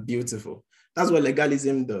and beautiful. That's what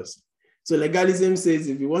legalism does. So legalism says,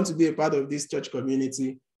 if you want to be a part of this church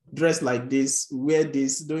community, dress like this, wear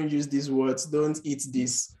this, don't use these words, don't eat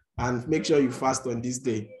this, and make sure you fast on this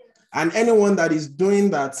day. And anyone that is doing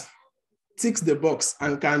that ticks the box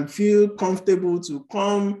and can feel comfortable to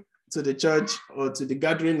come to the church or to the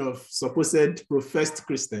gathering of supposed professed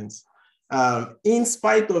Christians, in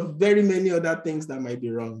spite of very many other things that might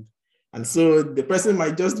be wrong. And so the person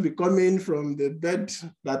might just be coming from the bed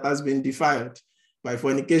that has been defiled by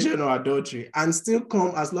fornication or adultery and still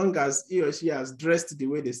come as long as he or she has dressed the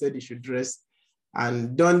way they said they should dress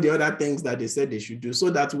and done the other things that they said they should do, so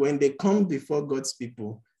that when they come before God's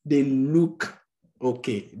people, they look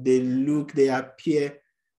okay. They appear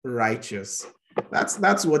righteous.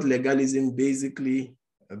 That's what legalism basically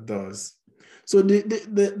does. So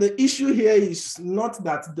the issue here is not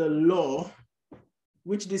that the law,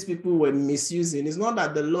 which these people were misusing, is not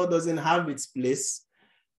that the law doesn't have its place.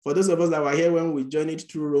 For those of us that were here when we journeyed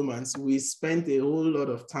through Romans, we spent a whole lot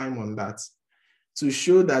of time on that to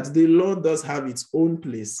show that the law does have its own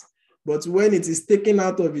place. But when it is taken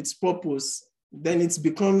out of its purpose, then it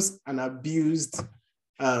becomes an abused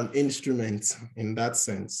instrument in that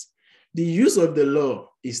sense. The use of the law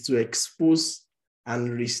is to expose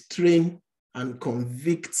and restrain and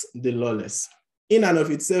convict the lawless. In and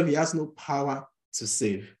of itself, it has no power to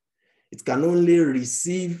save. It can only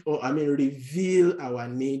reveal our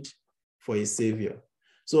need for a savior.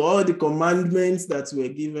 So all the commandments that were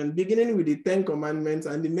given, beginning with the 10 commandments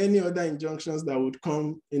and the many other injunctions that would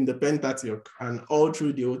come in the Pentateuch and all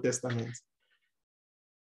through the Old Testament,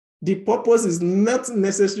 the purpose is not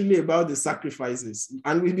necessarily about the sacrifices.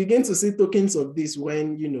 And we begin to see tokens of this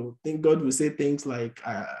when, God will say things like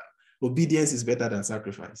obedience is better than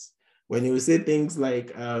sacrifice. When he will say things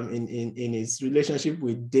like in his relationship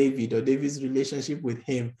with David or David's relationship with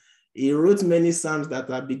him, he wrote many Psalms that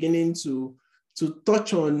are beginning to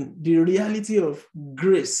touch on the reality of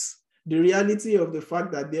grace, the reality of the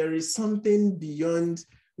fact that there is something beyond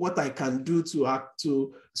what I can do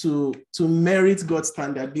to merit God's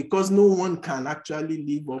standard, because no one can actually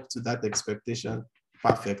live up to that expectation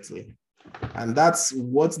perfectly. And that's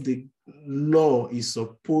what the law is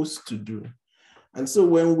supposed to do. And so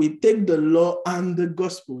when we take the law and the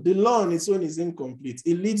gospel, the law on its own is incomplete.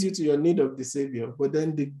 It leads you to your need of the Savior, but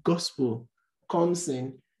then the gospel comes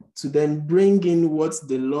in to then bring in what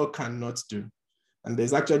the law cannot do. And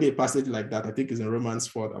there's actually a passage like that, I think it's in Romans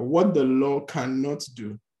 4, that what the law cannot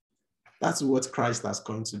do, that's what Christ has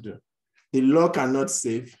come to do. The law cannot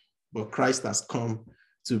save, but Christ has come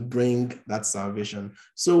to bring that salvation.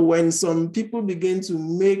 So when some people begin to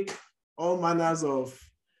make all manners of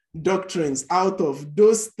doctrines out of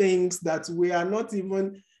those things that we are not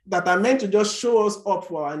even, that are meant to just show us up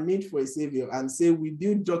for our need for a savior, and say we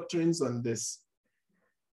build doctrines on this,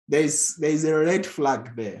 there's a red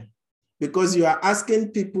flag there, because you are asking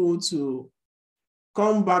people to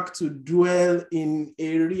come back to dwell in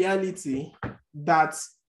a reality that,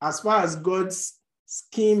 as far as God's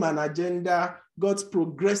scheme and agenda, God's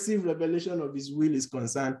progressive revelation of his will is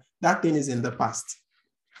concerned, that thing is in the past.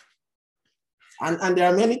 And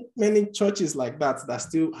there are many churches like that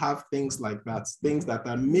still have things like that, things that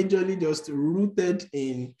are majorly just rooted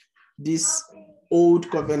in this old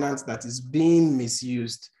covenant that is being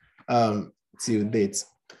misused till date.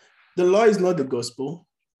 The law is not the gospel,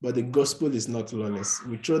 but the gospel is not lawless.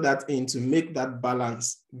 We throw that in to make that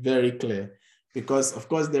balance very clear, because of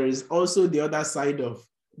course there is also the other side of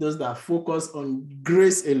those that focus on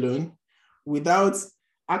grace alone without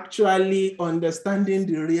actually understanding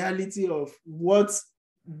the reality of what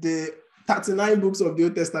the 39 books of the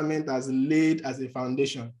Old Testament has laid as a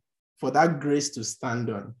foundation for that grace to stand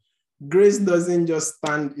on. Grace doesn't just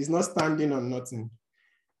stand, it's not standing on nothing.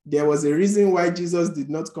 There was a reason why Jesus did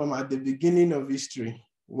not come at the beginning of history,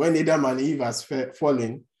 when Adam and Eve has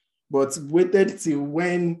fallen, but waited till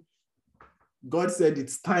when God said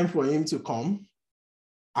it's time for him to come,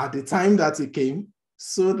 at the time that he came,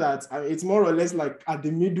 so that it's more or less like at the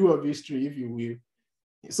middle of history, if you will.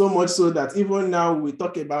 So much so that even now we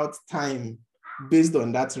talk about time based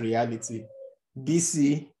on that reality,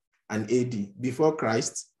 BC and AD, before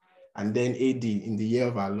Christ, and then AD in the year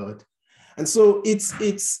of our Lord. And so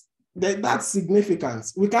that's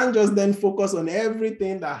significant. We can't just then focus on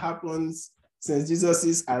everything that happens since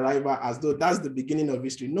Jesus' arrival as though that's the beginning of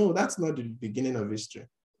history. No, that's not the beginning of history.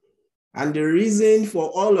 And the reason for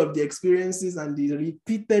all of the experiences and the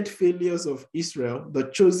repeated failures of Israel, the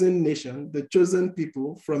chosen nation, the chosen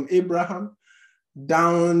people from Abraham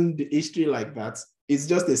down the history like that, is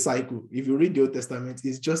just a cycle. If you read the Old Testament,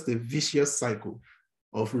 it's just a vicious cycle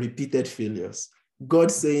of repeated failures.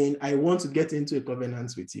 God saying, I want to get into a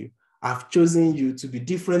covenant with you. I've chosen you to be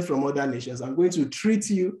different from other nations. I'm going to treat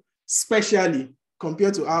you specially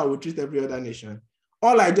compared to how I would treat every other nation.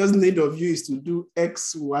 All I just need of you is to do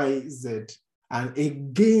X, Y, Z. And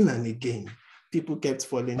again, people kept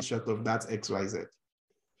falling short of that X, Y, Z.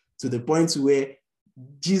 To the point where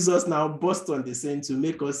Jesus now burst on the scene to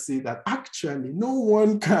make us see that actually no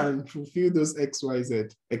one can fulfill those X, Y, Z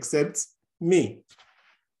except me.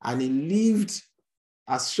 And he lived,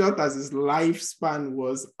 as short as his lifespan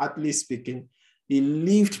was, earthly speaking, he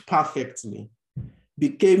lived perfectly,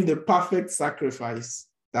 became the perfect sacrifice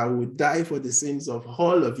that would die for the sins of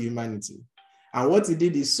all of humanity. And what he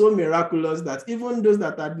did is so miraculous that even those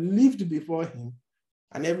that had lived before him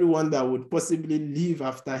and everyone that would possibly live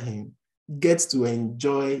after him gets to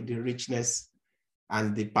enjoy the richness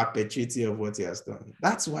and the perpetuity of what he has done.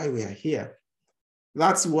 That's why we are here.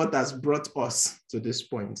 That's what has brought us to this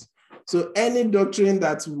point. So any doctrine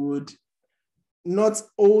that would not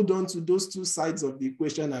hold on to those two sides of the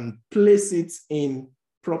equation and place it in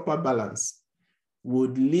proper balance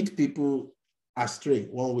would lead people astray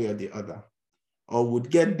one way or the other, or would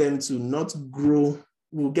get them to not grow,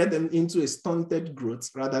 will get them into a stunted growth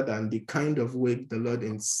rather than the kind of way the Lord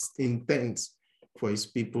intends for his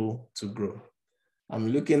people to grow. I'm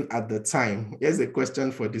looking at the time. Here's a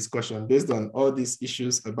question for discussion based on all these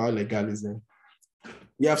issues about legalism.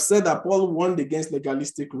 We have said that Paul warned against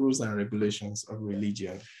legalistic rules and regulations of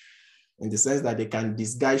religion, in the sense that they can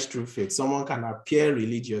disguise true faith. Someone can appear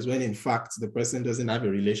religious when in fact the person doesn't have a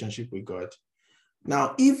relationship with God.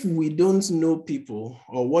 Now, if we don't know people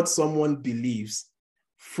or what someone believes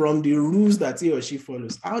from the rules that he or she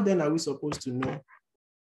follows, how then are we supposed to know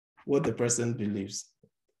what the person believes?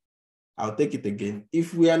 I'll take it again.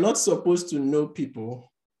 If we are not supposed to know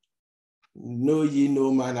people, know ye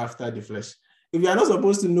no man after the flesh. If you are not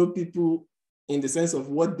supposed to know people in the sense of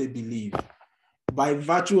what they believe, by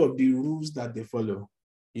virtue of the rules that they follow,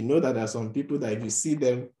 you know that there are some people that if you see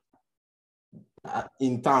them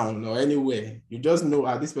in town or anywhere, you just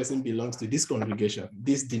know this person belongs to this congregation,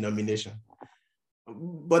 this denomination.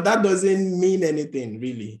 But that doesn't mean anything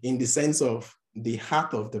really in the sense of the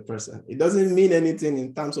heart of the person. It doesn't mean anything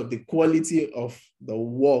in terms of the quality of the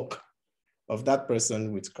work of that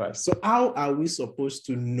person with Christ. So how are we supposed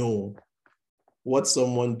to know what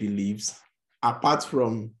someone believes apart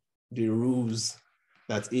from the rules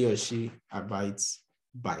that he or she abides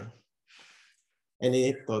by?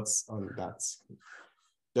 Any thoughts on that?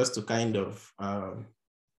 Just to kind of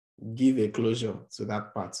give a closure to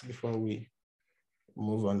that part before we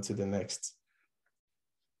move on to the next.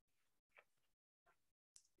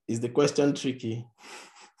 Is the question tricky?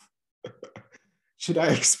 Should I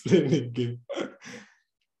explain again?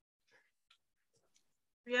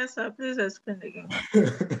 Yes, sir. Please explain again.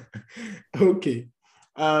 Okay.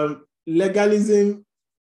 Legalism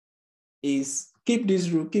is keep this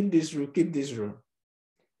rule, keep this rule, keep this rule.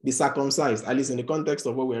 Be circumcised, at least in the context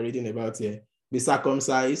of what we're reading about here. Be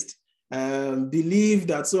circumcised. Believe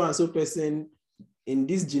that so-and-so person in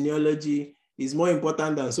this genealogy is more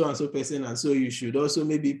important than so-and-so person, and so you should also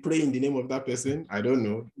maybe pray in the name of that person. I don't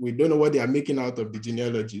know. We don't know what they are making out of the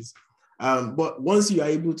genealogies. But once you are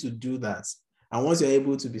able to do that, and once you're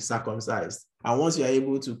able to be circumcised, and once you're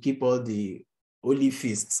able to keep all the holy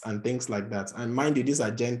feasts and things like that, and mind you, these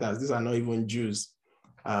are Gentiles, these are not even Jews.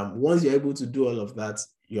 Once you're able to do all of that,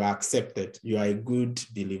 you are accepted. You are a good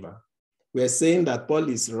believer. We're saying that Paul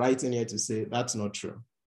is writing here to say that's not true,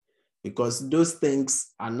 because those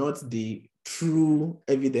things are not the true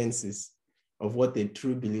evidences of what a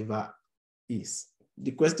true believer is.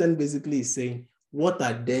 The question basically is saying, what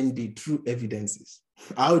are then the true evidences?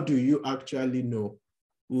 How do you actually know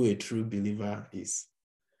who a true believer is?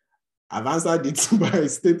 I've answered it by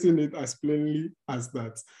stating it as plainly as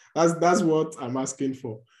that. That's what I'm asking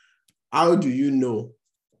for. How do you know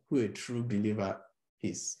who a true believer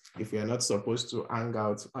is? If we are not supposed to hang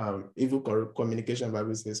out, evil communication,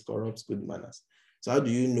 Bible says, corrupts good manners. So how do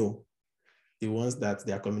you know the ones that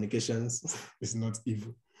their communications is not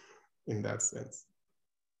evil in that sense?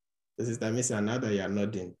 This is that missing another you are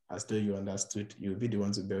nodding as though you understood. You'll be the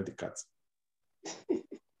one to bail the cat.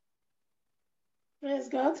 Praise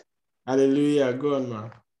God. Hallelujah. Go on, ma.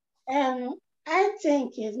 I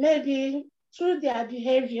think it maybe through their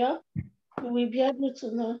behavior, we will be able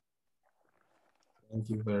to know. Thank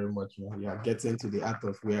you very much, ma. You are getting to the heart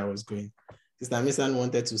of where I was going. Sister Mason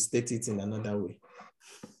wanted to state it in another way.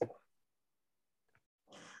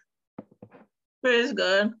 Praise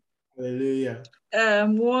God. Hallelujah.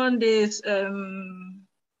 One day, the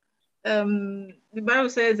Bible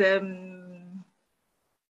says,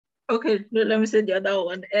 Okay, let me say the other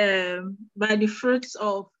one. By the fruits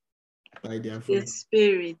of the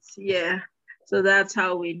Spirit. Yeah. So that's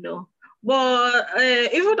how we know. But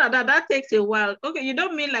even that takes a while. Okay, you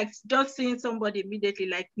don't mean like just seeing somebody immediately,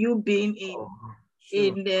 like you being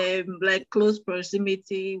in like close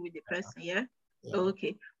proximity with the person, yeah?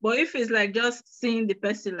 Okay. But if it's like just seeing the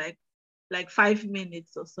person like 5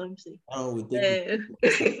 minutes or something.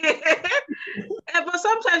 But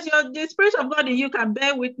sometimes the Spirit of God in you can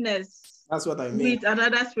bear witness. That's what I mean. With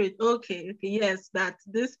another spirit. Okay, yes, that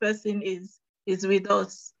this person is with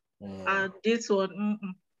us. And this one,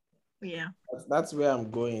 yeah. That's where I'm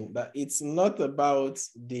going. That it's not about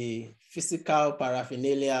the physical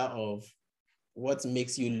paraphernalia of what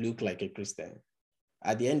makes you look like a Christian.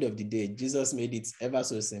 At the end of the day, Jesus made it ever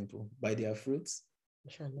so simple. By their fruits,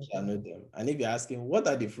 you shall know them. And if you're asking, what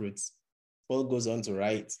are the fruits? Paul goes on to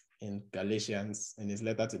write in Galatians, in his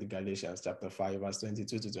letter to the Galatians, chapter 5, verse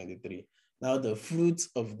 22 to 23. Now, the fruit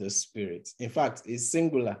of the Spirit, in fact, is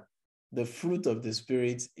singular. The fruit of the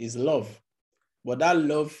Spirit is love. But that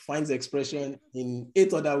love finds expression in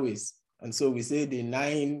 8 other ways. And so we say the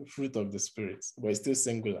 9 fruit of the Spirit, but it's still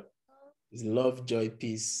singular. It's love, joy,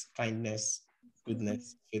 peace, kindness,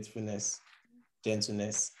 goodness, faithfulness,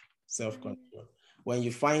 gentleness, self-control. When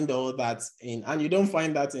you find all that and you don't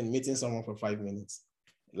find that in meeting someone for 5 minutes,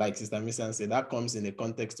 like Sister Misan said, that comes in the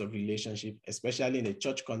context of relationship, especially in the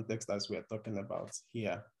church context as we're talking about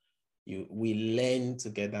here. We learn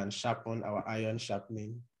together and sharpen our iron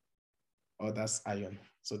sharpening others' iron,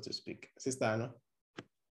 so to speak. Sister Anna?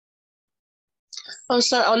 Oh,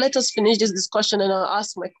 sorry, I'll let us finish this discussion and I'll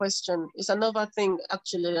ask my question. It's another thing,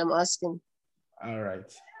 actually, I'm asking. All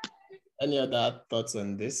right. Any other thoughts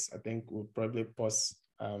on this? I think we'll probably pause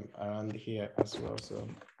around here as well. So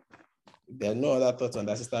if there are no other thoughts on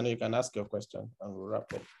that, Sister Anna, you can ask your question and we'll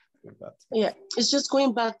wrap up with that. Yeah, it's just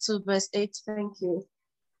going back to verse 8. Thank you.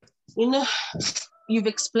 You know, you've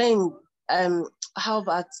explained how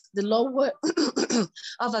that the law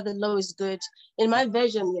how that the law is good. In my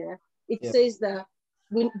version, it says that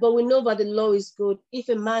we know that the law is good if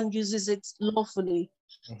a man uses it lawfully.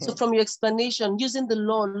 So from your explanation, using the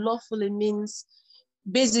law lawfully means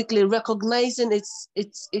basically recognizing its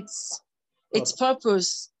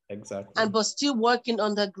purpose. Exactly. But still working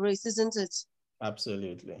under grace, isn't it?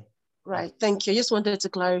 Absolutely. Right. Thank you. I just wanted to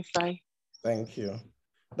clarify. Thank you.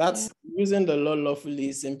 That's using the law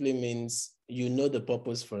lawfully simply means you know the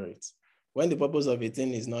purpose for it. When the purpose of a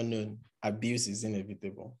thing is not known, abuse is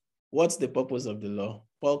inevitable. What's the purpose of the law?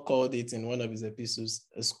 Paul called it in one of his epistles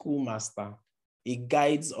a schoolmaster. It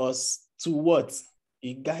guides us to what?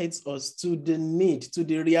 It guides us to the need, to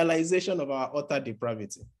the realization of our utter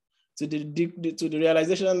depravity, to the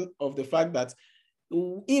realization of the fact that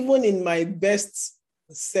even in my best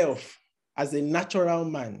self, as a natural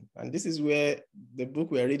man, and this is where the book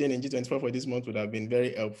we're reading in G24 for this month would have been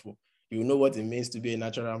very helpful. You know what it means to be a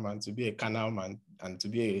natural man, to be a carnal man, and to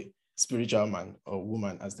be a spiritual man or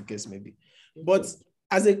woman, as the case may be. But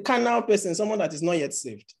as a carnal person, someone that is not yet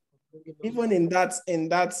saved, even in that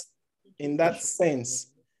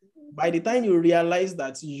sense, by the time you realize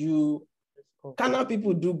that carnal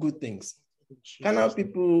people do good things, carnal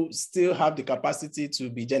people still have the capacity to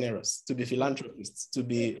be generous, to be philanthropists,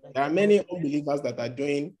 there are many unbelievers that are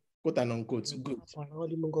doing quote and unquote good.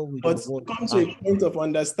 But come to a point of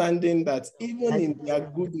understanding that even in their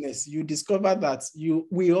goodness, you discover that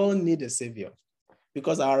we all need a savior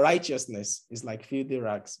because our righteousness is like filthy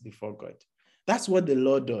rags before God. That's what the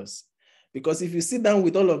law does. Because if you sit down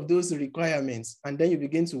with all of those requirements and then you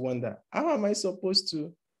begin to wonder, how am I supposed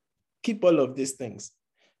to keep all of these things?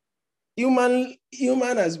 Human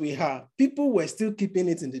as we are, people were still keeping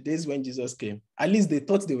it in the days when Jesus came. At least they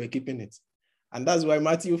thought they were keeping it. And that's why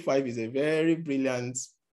Matthew 5 is a very brilliant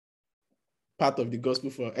part of the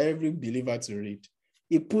gospel for every believer to read.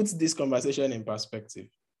 It puts this conversation in perspective.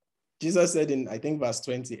 Jesus said in, I think, verse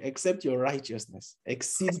 20, except your righteousness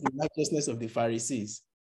exceeds the righteousness of the Pharisees,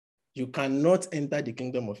 you cannot enter the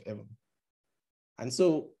kingdom of heaven. And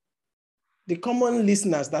so the common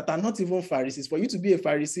listeners that are not even Pharisees, for you to be a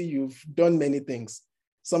Pharisee, you've done many things.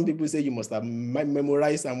 Some people say you must have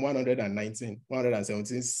memorized Psalm 119,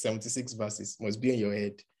 176 verses must be in your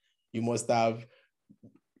head. You must have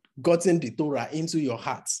gotten the Torah into your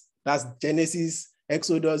heart. That's Genesis,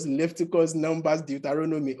 Exodus, Leviticus, Numbers,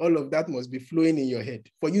 Deuteronomy. All of that must be flowing in your head.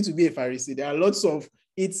 For you to be a Pharisee, there are lots of,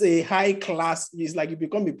 it's a high class, it's like you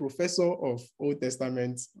become a professor of Old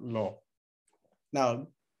Testament law. Now,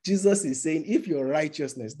 Jesus is saying, if your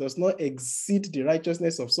righteousness does not exceed the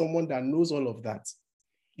righteousness of someone that knows all of that,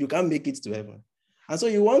 you can't make it to heaven. And so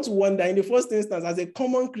you want to wonder, in the first instance, as a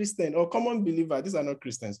common Christian or common believer, these are not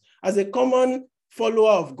Christians, as a common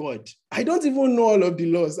follower of God, I don't even know all of the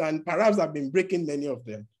laws, and perhaps I've been breaking many of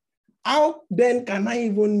them. How then can I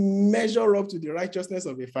even measure up to the righteousness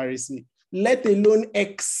of a Pharisee, let alone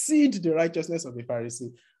exceed the righteousness of a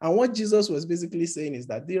Pharisee? And what Jesus was basically saying is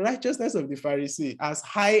that the righteousness of the Pharisee, as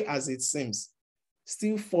high as it seems,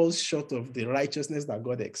 still falls short of the righteousness that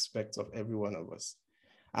God expects of every one of us.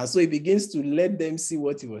 And so he begins to let them see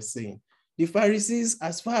what he was saying. The Pharisees,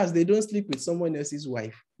 as far as they don't sleep with someone else's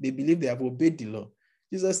wife, they believe they have obeyed the law.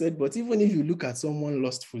 Jesus said, but even if you look at someone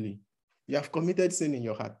lustfully, you have committed sin in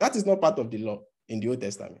your heart. That is not part of the law in the Old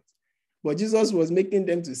Testament. But Jesus was making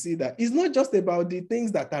them to see that it's not just about the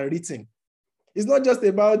things that are written. It's not just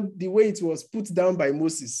about the way it was put down by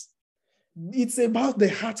Moses. It's about the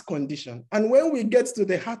heart condition. And when we get to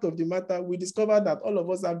the heart of the matter, we discover that all of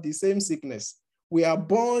us have the same sickness. We are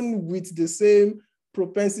born with the same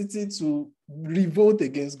propensity to revolt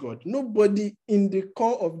against God. Nobody in the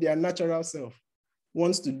core of their natural self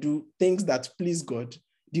wants to do things that please God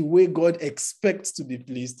the way God expects to be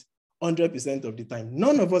pleased 100% of the time.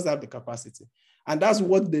 None of us have the capacity. And that's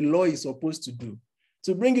what the law is supposed to do.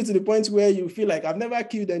 To bring you to the point where you feel like, I've never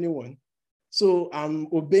killed anyone, so I'm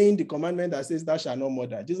obeying the commandment that says, thou shalt not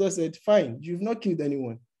murder. Jesus said, fine, you've not killed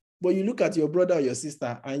anyone. But you look at your brother or your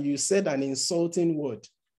sister and you said an insulting word.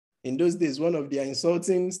 In those days, one of their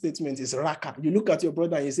insulting statements is raka. You look at your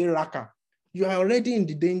brother and you say raka. You are already in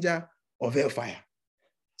the danger of hellfire.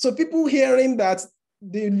 So people hearing that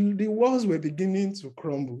the walls were beginning to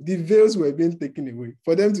crumble, the veils were being taken away,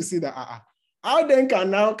 for them to see that, how then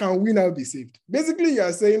can we now be saved? Basically, you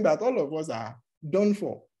are saying that all of us are done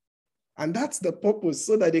for. And that's the purpose,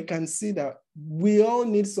 so that they can see that we all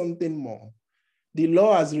need something more. The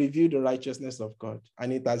law has revealed the righteousness of God,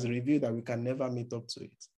 and it has revealed that we can never meet up to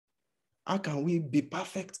it. How can we be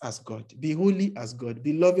perfect as God, be holy as God,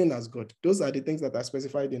 be loving as God? Those are the things that are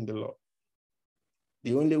specified in the law.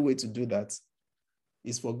 The only way to do that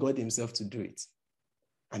is for God himself to do it.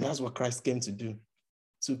 And that's what Christ came to do,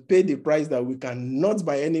 to pay the price that we cannot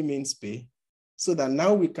by any means pay, so that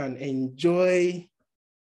now we can enjoy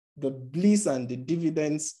the bliss and the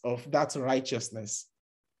dividends of that righteousness.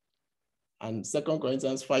 And 2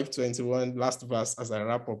 Corinthians 5:21, last verse as I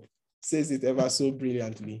wrap up, says it ever so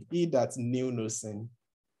brilliantly. He that knew no sin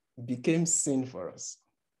became sin for us,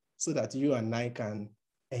 so that you and I can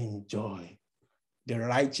enjoy the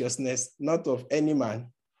righteousness, not of any man,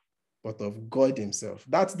 but of God himself.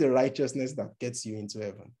 That's the righteousness that gets you into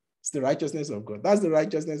heaven. It's the righteousness of God. That's the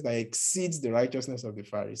righteousness that exceeds the righteousness of the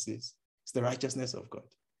Pharisees. It's the righteousness of God.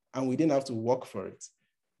 And we didn't have to work for it.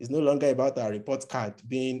 It's no longer about our report card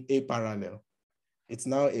being a parallel. It's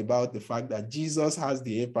now about the fact that Jesus has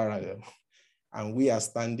the a parallel and we are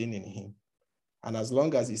standing in him. And as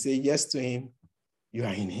long as you say yes to him, you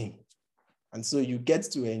are in him. And so you get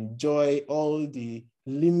to enjoy all the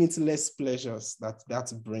limitless pleasures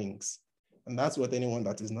that brings. And that's what anyone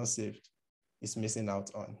that is not saved is missing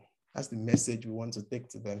out on. That's the message we want to take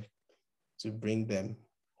to them, to bring them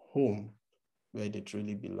home where they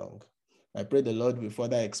truly belong. I pray the Lord will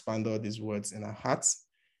further expand all these words in our hearts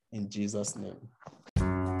in Jesus' name.